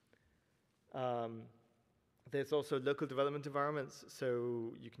 There's also local development environments,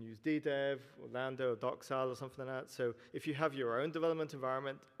 so you can use DDev, or Lando, or Docksal, or something like that. So if you have your own development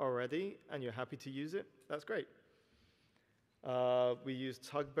environment already, and you're happy to use it, that's great. We use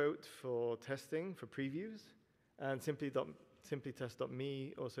Tugboat for testing, for previews, and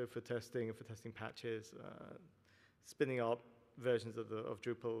simplytest.me also for testing and for testing patches, spinning up versions of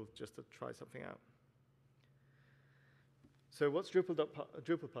Drupal just to try something out. So what's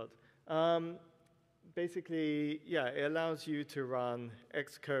DrupalPod? Basically, yeah, it allows you to run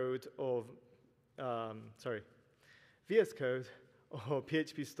Xcode or VS Code or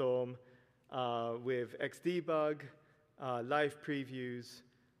PHP Storm with Xdebug, live previews,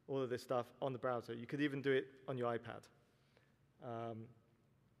 all of this stuff on the browser. You could even do it on your iPad.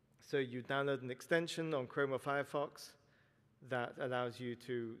 So you download an extension on Chrome or Firefox that allows you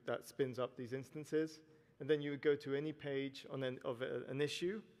to, that spins up these instances. And then you would go to any page of an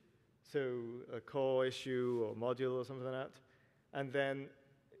issue, so a core issue or module or something like that. And then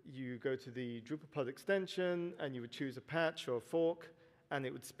you go to the DrupalPod extension, and you would choose a patch or a fork, and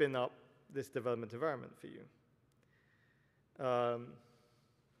it would spin up this development environment for you.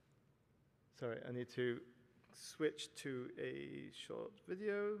 Sorry, I need to switch to a short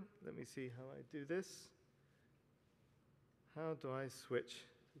video. Let me see how I do this. How do I switch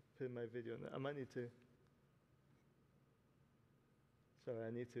to put my video on? I might need to. Sorry,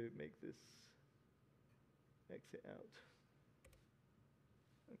 I need to make this exit out.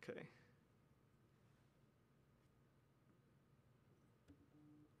 Okay.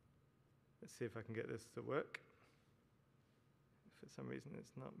 Let's see if I can get this to work. For some reason,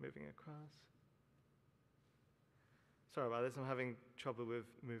 it's not moving across. Sorry about this. I'm having trouble with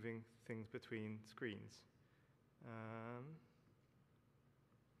moving things between screens.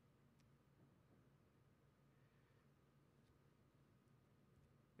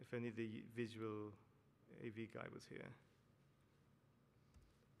 If only the visual AV guy was here.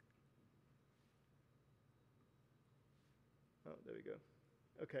 Oh, there we go.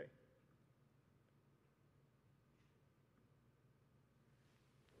 Okay.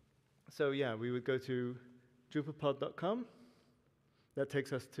 So yeah, we would go to DrupalPod.com. That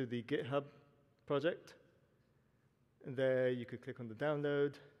takes us to the GitHub project. And there you could click on the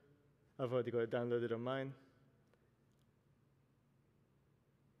download. I've already got it downloaded on mine.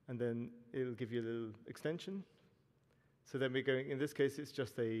 And then it'll give you a little extension. So then we're going, in this case, it's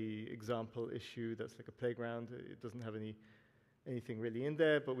just a example issue that's like a playground. It doesn't have anything really in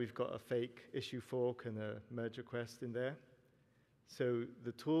there, but we've got a fake issue fork and a merge request in there. So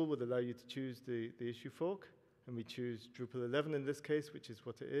the tool would allow you to choose the issue fork, and we choose Drupal 11 in this case, which is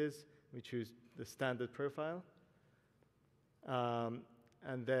what it is. We choose the standard profile.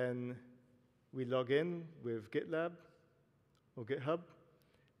 And then we log in with GitLab or GitHub.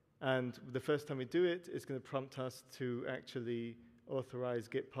 And the first time we do it, it's going to prompt us to actually authorize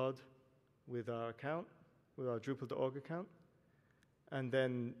Gitpod with our account, with our Drupal.org account. And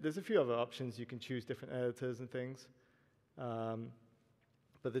then there's a few other options. You can choose different editors and things.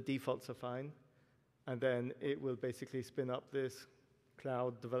 But the defaults are fine. And then it will basically spin up this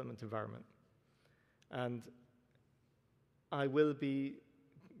cloud development environment. And I will be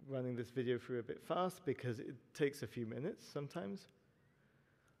running this video through a bit fast because it takes a few minutes sometimes.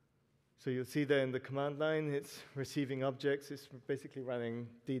 So you'll see there in the command line, it's receiving objects. It's basically running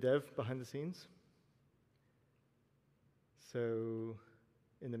ddev behind the scenes. So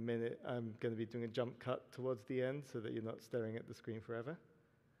in a minute, I'm going to be doing a jump cut towards the end so that you're not staring at the screen forever.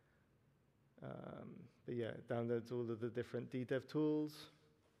 But yeah, it downloads all of the different ddev tools.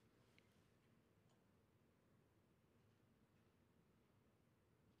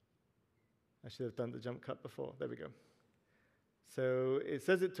 I should have done the jump cut before. There we go. So it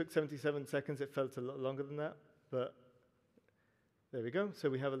says it took 77 seconds. It felt a lot longer than that, but there we go. So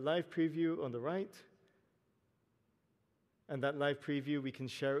we have a live preview on the right. And that live preview, we can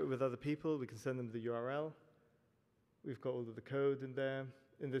share it with other people. We can send them the URL. We've got all of the code in there.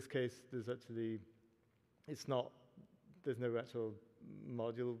 In this case, there's no actual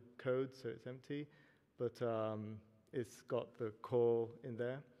module code, so it's empty. But it's got the core in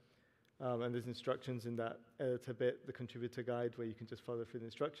there. And there's instructions in that editor bit, the contributor guide, where you can just follow through the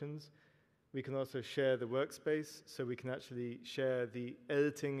instructions. We can also share the workspace, so we can actually share the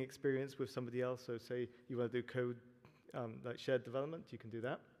editing experience with somebody else. So say you want to do code, like shared development, you can do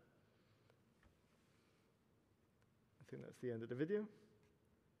that. I think that's the end of the video.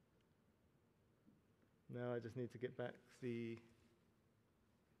 Now I just need to get back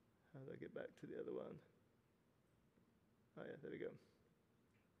how do I get back to the other one? Oh yeah, there we go.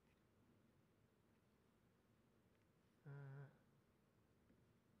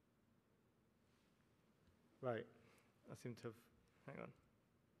 Right, I seem to have, hang on.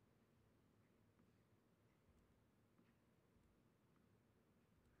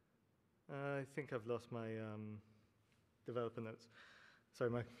 I think I've lost my developer notes. Sorry,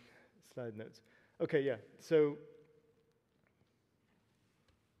 my slide notes. Okay, yeah, so,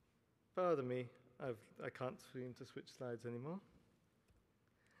 pardon me, I can't seem to switch slides anymore.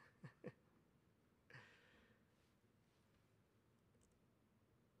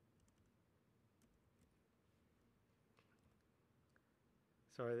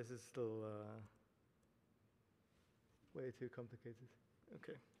 Sorry, this is still Way too complicated.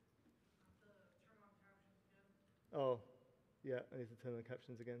 Okay. Oh, yeah, I need to turn on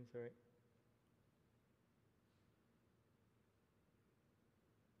captions again, sorry.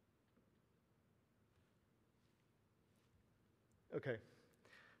 Okay,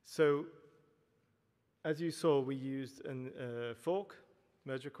 so as you saw, we used a fork,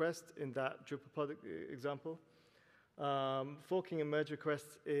 merge request, in that DrupalPod example. Forking a merge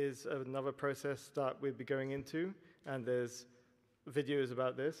request is another process that we'll be going into, and there's videos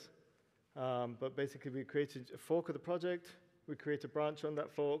about this. But basically, we created a fork of the project. We create a branch on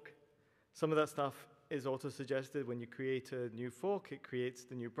that fork. Some of that stuff is auto-suggested. When you create a new fork, it creates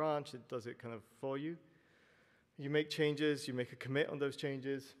the new branch. It does it kind of for you. You make changes. You make a commit on those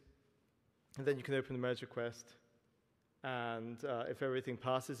changes. And then you can open the merge request. And if everything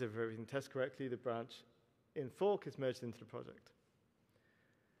passes, if everything tests correctly, the branch in fork is merged into the project.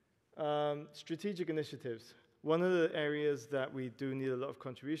 Strategic initiatives. One of the areas that we do need a lot of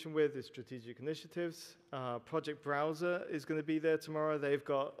contribution with is strategic initiatives. Project Browser is going to be there tomorrow. They've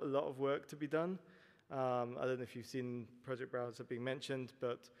got a lot of work to be done. I don't know if you've seen Project Browser being mentioned,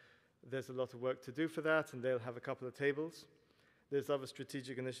 but there's a lot of work to do for that, and they'll have a couple of tables. There's other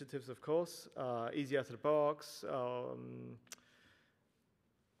strategic initiatives, of course, Easy Out of the Box,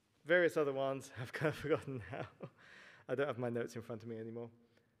 various other ones. I've kind of forgotten now. I don't have my notes in front of me anymore.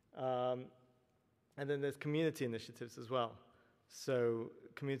 And then there's community initiatives as well. So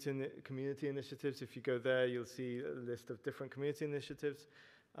community initiatives, if you go there, you'll see a list of different community initiatives,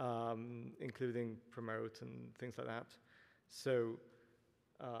 including Promote and things like that. So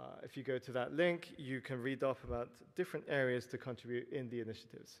if you go to that link, you can read off about different areas to contribute in the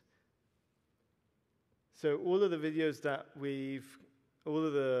initiatives. So all of the videos that all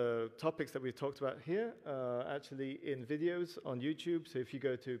of the topics that we've talked about here are actually in videos on YouTube. So if you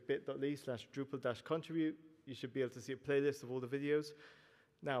go to bit.ly/Drupal-contribute, you should be able to see a playlist of all the videos.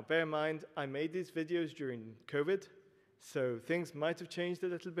 Now, bear in mind, I made these videos during COVID, so things might have changed a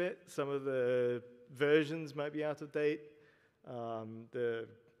little bit. Some of the versions might be out of date. The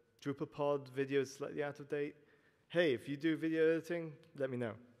DrupalPod video is slightly out of date. Hey, if you do video editing, let me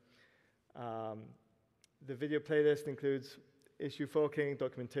know. The video playlist includes issue forking,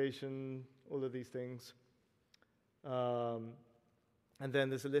 documentation, all of these things. And then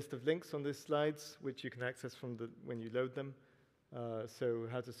there's a list of links on these slides, which you can access from when you load them. So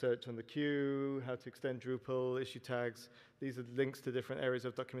how to search on the queue, how to extend Drupal, issue tags. These are links to different areas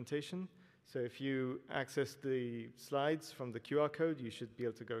of documentation. So if you access the slides from the QR code, you should be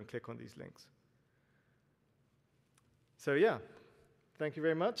able to go and click on these links. So yeah, thank you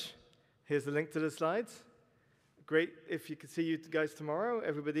very much. Here's the link to the slides. Great if you could see you guys tomorrow,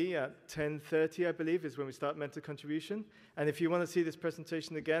 everybody, at 10:30, I believe, is when we start Mentor Contribution. And if you want to see this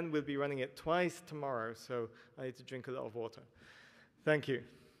presentation again, we'll be running it twice tomorrow, so I need to drink a lot of water. Thank you.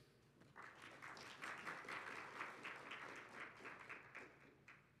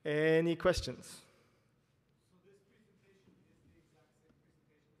 Any questions? So this presentation is the exact same presentation as the one tomorrow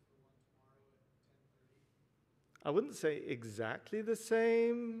at 10:30? I wouldn't say exactly the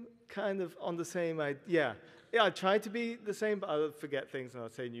same, kind of on the same idea. Yeah, I try to be the same, but I'll forget things and I'll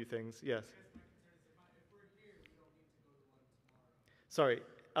say new things, yes. If we're here, we don't need to go to one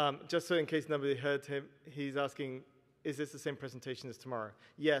tomorrow. Sorry, just so in case nobody heard him, he's asking, is this the same presentation as tomorrow?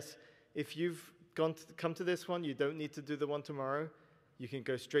 Yes, if you've come to this one, you don't need to do the one tomorrow. You can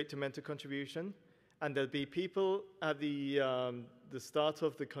go straight to Mentor Contribution, and there'll be people at the start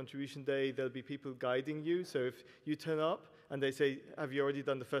of the contribution day, there'll be people guiding you. So if you turn up and they say, have you already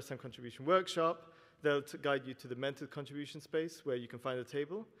done the first time contribution workshop? They'll guide you to the Mentor Contribution space where you can find a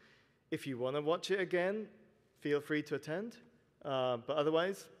table. If you want to watch it again, feel free to attend. But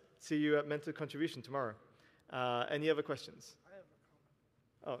otherwise, see you at Mentor Contribution tomorrow. Any other questions? I have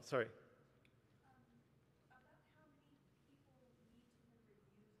a comment. Oh, sorry.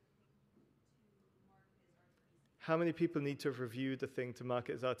 How many people need to have reviewed the thing to mark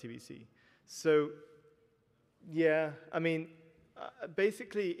it as RTBC? So, yeah, I mean,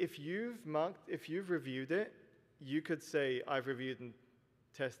 basically, if you've reviewed it, you could say, I've reviewed and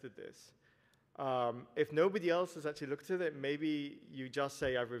tested this. If nobody else has actually looked at it, maybe you just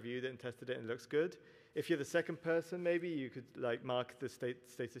say, I've reviewed it and tested it and it looks good. If you're the second person, maybe you could like mark the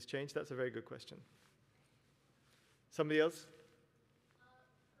status change. That's a very good question. Somebody else?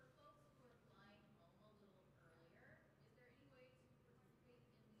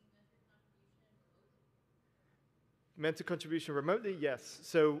 Mentor Contribution remotely, yes.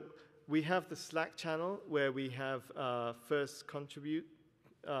 So we have the Slack channel where we have first contribution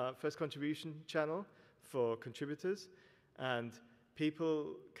channel for contributors, and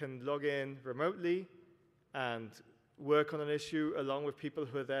people can log in remotely and work on an issue along with people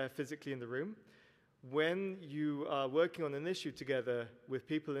who are there physically in the room. When you are working on an issue together with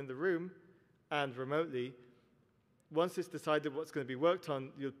people in the room and remotely, once it's decided what's going to be worked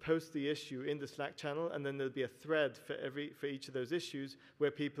on, you'll post the issue in the Slack channel, and then there'll be a thread for each of those issues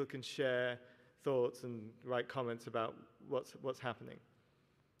where people can share thoughts and write comments about what's happening.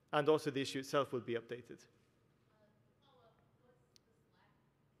 And also the issue itself will be updated.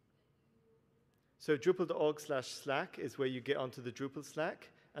 So Drupal.org/Slack is where you get onto the Drupal Slack,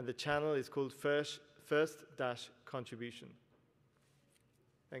 and the channel is called first-contribution.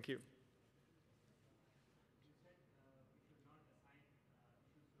 Thank you.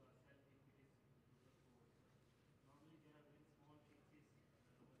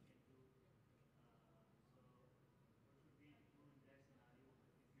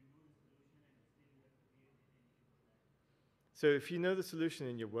 So if you know the solution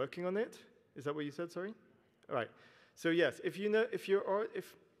and you're working on it, is that what you said, sorry? All right. So yes, if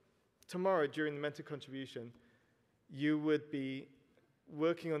tomorrow during the mentor contribution, you would be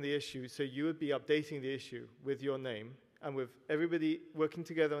working on the issue, so you would be updating the issue with your name, and with everybody working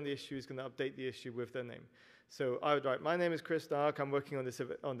together on the issue is going to update the issue with their name. So I would write, my name is Chris Dark, I'm working on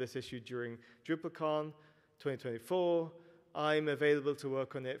this issue during DrupalCon 2024, I'm available to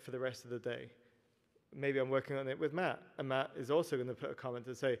work on it for the rest of the day. Maybe I'm working on it with Matt, and Matt is also going to put a comment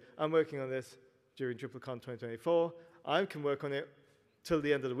and say, I'm working on this during DrupalCon 2024. I can work on it till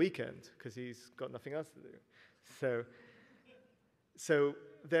the end of the weekend, because he's got nothing else to do. So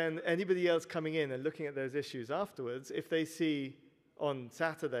then anybody else coming in and looking at those issues afterwards, if they see on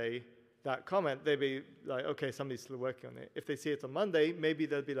Saturday that comment, they'll be like, okay, somebody's still working on it. If they see it on Monday, maybe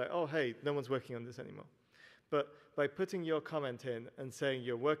they'll be like, oh, hey, no one's working on this anymore. But by putting your comment in and saying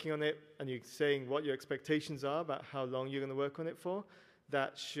you're working on it, and you're saying what your expectations are about how long you're going to work on it for,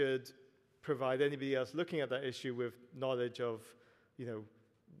 that should provide anybody else looking at that issue with knowledge of,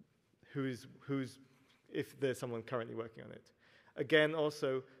 if there's someone currently working on it. Again,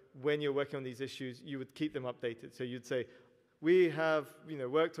 also, when you're working on these issues, you would keep them updated. So you'd say, we have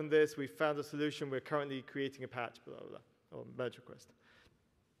worked on this, we found a solution, we're currently creating a patch, blah, blah, blah, or merge request.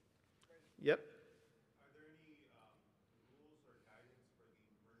 Yep.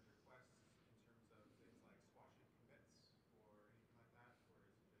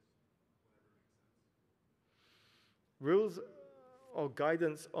 Rules or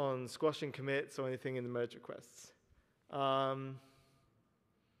guidance on squashing commits or anything in the merge requests.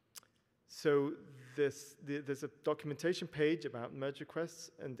 So there's a documentation page about merge requests,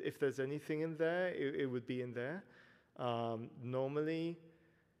 and if there's anything in there, it would be in there. Normally,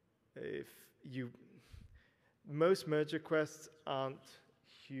 most merge requests aren't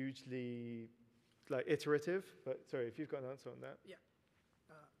hugely iterative, but sorry, if you've got an answer on that. Yeah.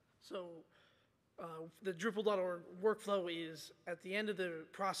 The Drupal.org workflow is at the end of the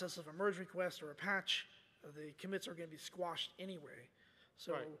process of a merge request or a patch, the commits are going to be squashed anyway.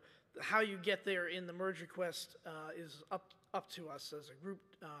 So right. How you get there in the merge request is up to us as a group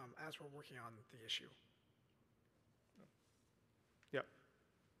as we're working on the issue. Yeah.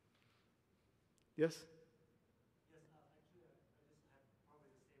 Yes? Yes, actually, I just had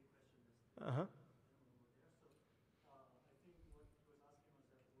probably the same question as Uh-huh.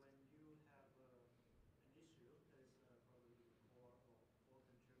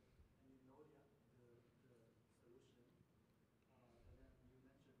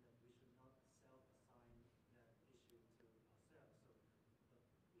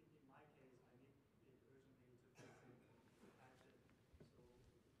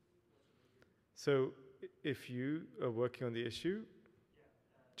 So if you are working on the issue,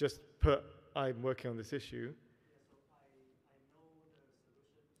 just put, I'm working on this issue. Yeah, so I know the solution to that small issue, and I want to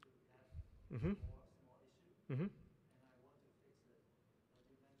fix it. But you mentioned that we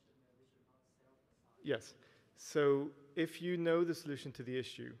should not self-assign. Yes. So if you know the solution to the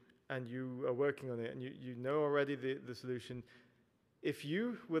issue, and you are working on it, and you know already the solution, if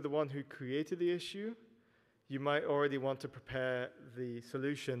you were the one who created the issue, you might already want to prepare the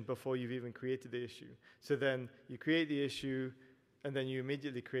solution before you've even created the issue. So then you create the issue, and then you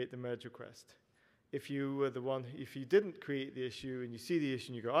immediately create the merge request. If you were the one, if you didn't create the issue and you see the issue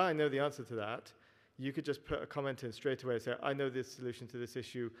and you go, I know the answer to that, you could just put a comment in straight away and say, I know this solution to this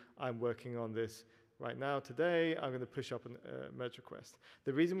issue, I'm working on this right now, today, I'm going to push up a merge request.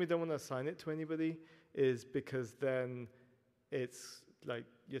 The reason we don't want to assign it to anybody is because then it's like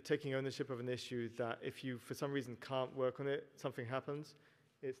you're taking ownership of an issue that if you, for some reason, can't work on it, something happens,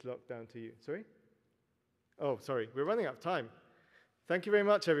 it's locked down to you. Sorry? Oh, sorry. We're running out of time. Thank you very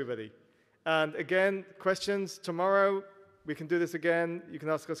much, everybody. And again, questions tomorrow. We can do this again. You can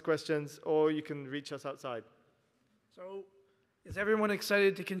ask us questions, or you can reach us outside. So, is everyone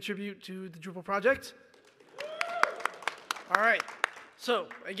excited to contribute to the Drupal project? All right. So,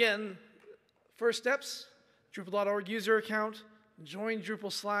 again, first steps, Drupal.org user account, join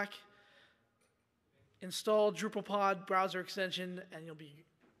Drupal Slack, install DrupalPod browser extension, and you'll be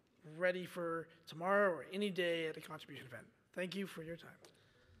ready for tomorrow or any day at a contribution event. Thank you for your time.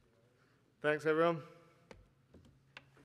 Thanks, everyone.